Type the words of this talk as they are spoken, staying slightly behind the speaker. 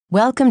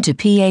Welcome to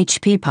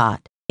PHP.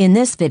 In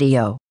this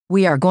video,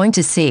 we are going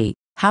to see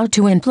how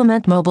to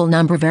implement mobile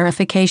number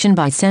verification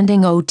by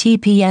sending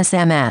OTP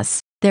SMS.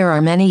 There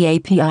are many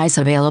APIs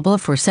available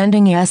for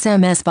sending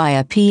SMS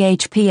via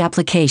PHP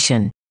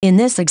application. In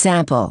this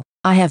example,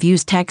 I have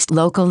used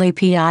textlocal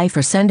API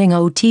for sending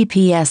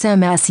OTP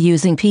SMS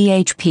using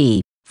PHP.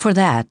 For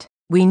that,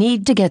 we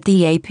need to get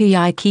the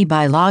API key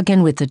by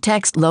login with the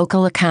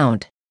textlocal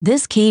account.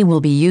 This key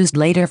will be used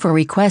later for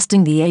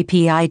requesting the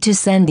API to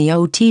send the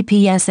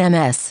OTP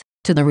SMS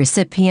to the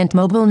recipient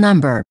mobile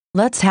number.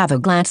 Let's have a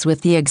glance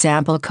with the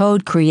example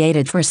code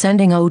created for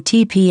sending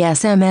OTP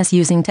SMS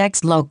using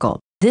textlocal.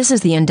 This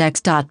is the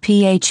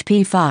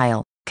index.php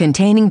file,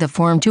 containing the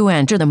form to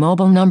enter the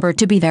mobile number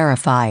to be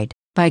verified.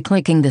 By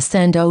clicking the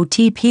Send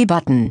OTP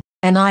button,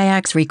 an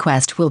IX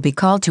request will be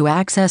called to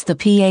access the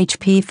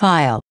PHP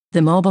file.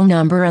 The mobile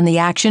number and the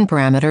action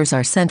parameters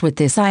are sent with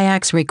this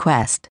IX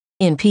request.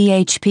 In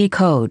PHP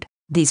code,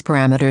 these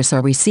parameters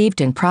are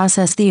received and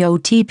process the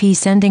OTP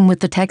sending with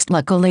the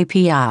textlocal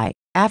API.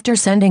 After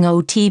sending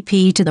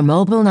OTP to the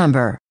mobile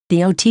number,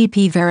 the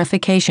OTP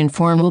verification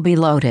form will be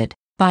loaded.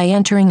 By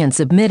entering and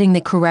submitting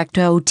the correct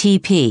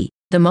OTP,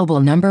 the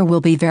mobile number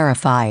will be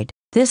verified.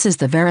 This is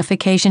the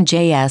verification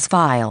Jas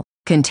file,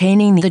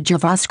 containing the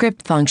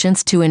JavaScript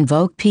functions to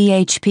invoke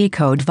PHP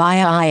code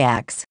via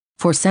IX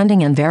for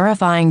sending and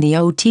verifying the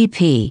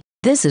OTP.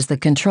 This is the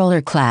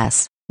controller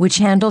class, which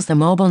handles the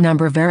mobile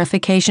number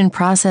verification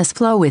process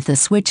flow with the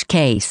switch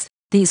case.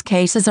 These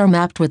cases are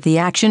mapped with the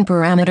action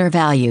parameter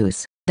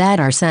values that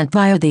are sent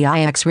via the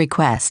IX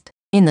request.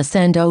 In the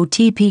send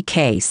OTP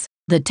case,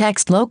 the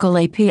textlocal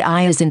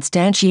API is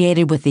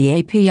instantiated with the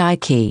API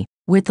key.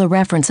 With the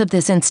reference of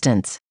this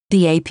instance,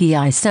 the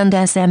API send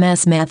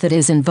SMS method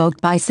is invoked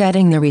by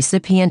setting the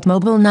recipient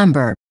mobile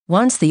number.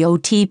 Once the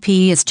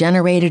OTP is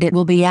generated, it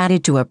will be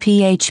added to a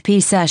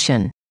PHP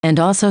session and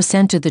also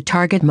sent to the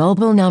target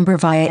mobile number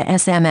via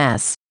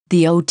SMS.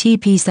 The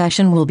OTP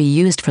session will be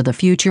used for the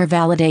future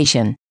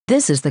validation.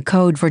 This is the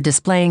code for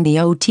displaying the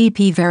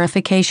OTP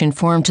verification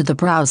form to the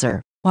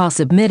browser. While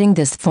submitting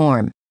this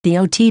form, the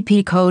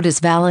OTP code is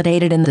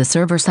validated in the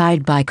server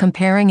side by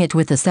comparing it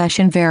with the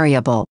session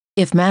variable.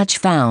 If match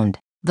found,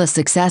 the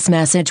success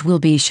message will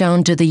be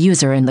shown to the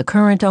user and the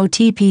current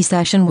OTP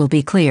session will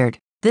be cleared.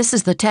 This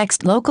is the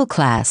textlocal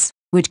class,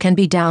 which can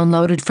be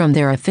downloaded from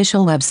their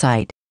official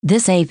website.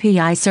 This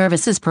API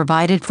service is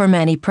provided for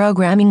many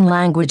programming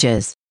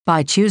languages.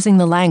 By choosing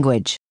the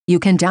language, you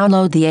can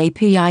download the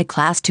API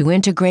class to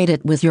integrate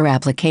it with your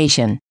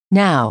application.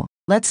 Now,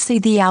 let's see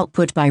the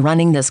output by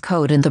running this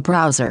code in the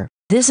browser.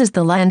 This is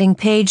the landing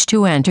page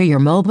to enter your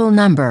mobile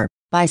number.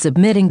 By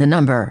submitting the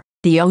number,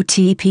 the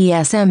OTP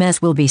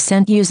SMS will be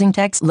sent using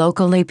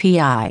textlocal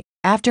API.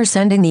 After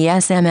sending the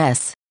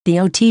SMS, the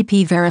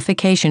OTP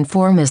verification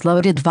form is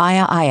loaded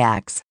via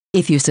IX.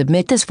 If you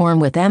submit this form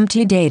with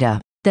empty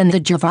data, then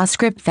the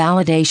JavaScript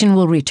validation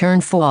will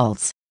return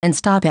false and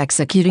stop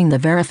executing the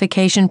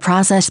verification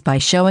process by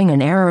showing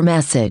an error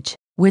message.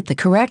 With the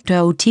correct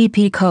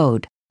OTP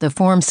code, the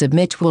form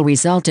submit will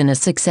result in a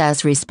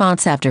success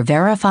response after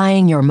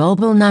verifying your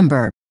mobile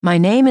number. My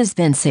name is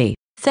Vinci.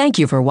 Thank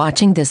you for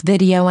watching this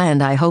video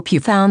and I hope you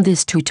found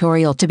this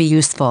tutorial to be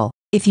useful.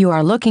 If you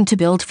are looking to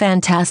build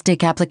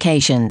fantastic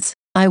applications,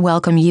 I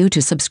welcome you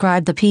to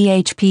subscribe the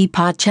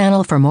PHP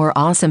channel for more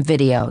awesome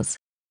videos.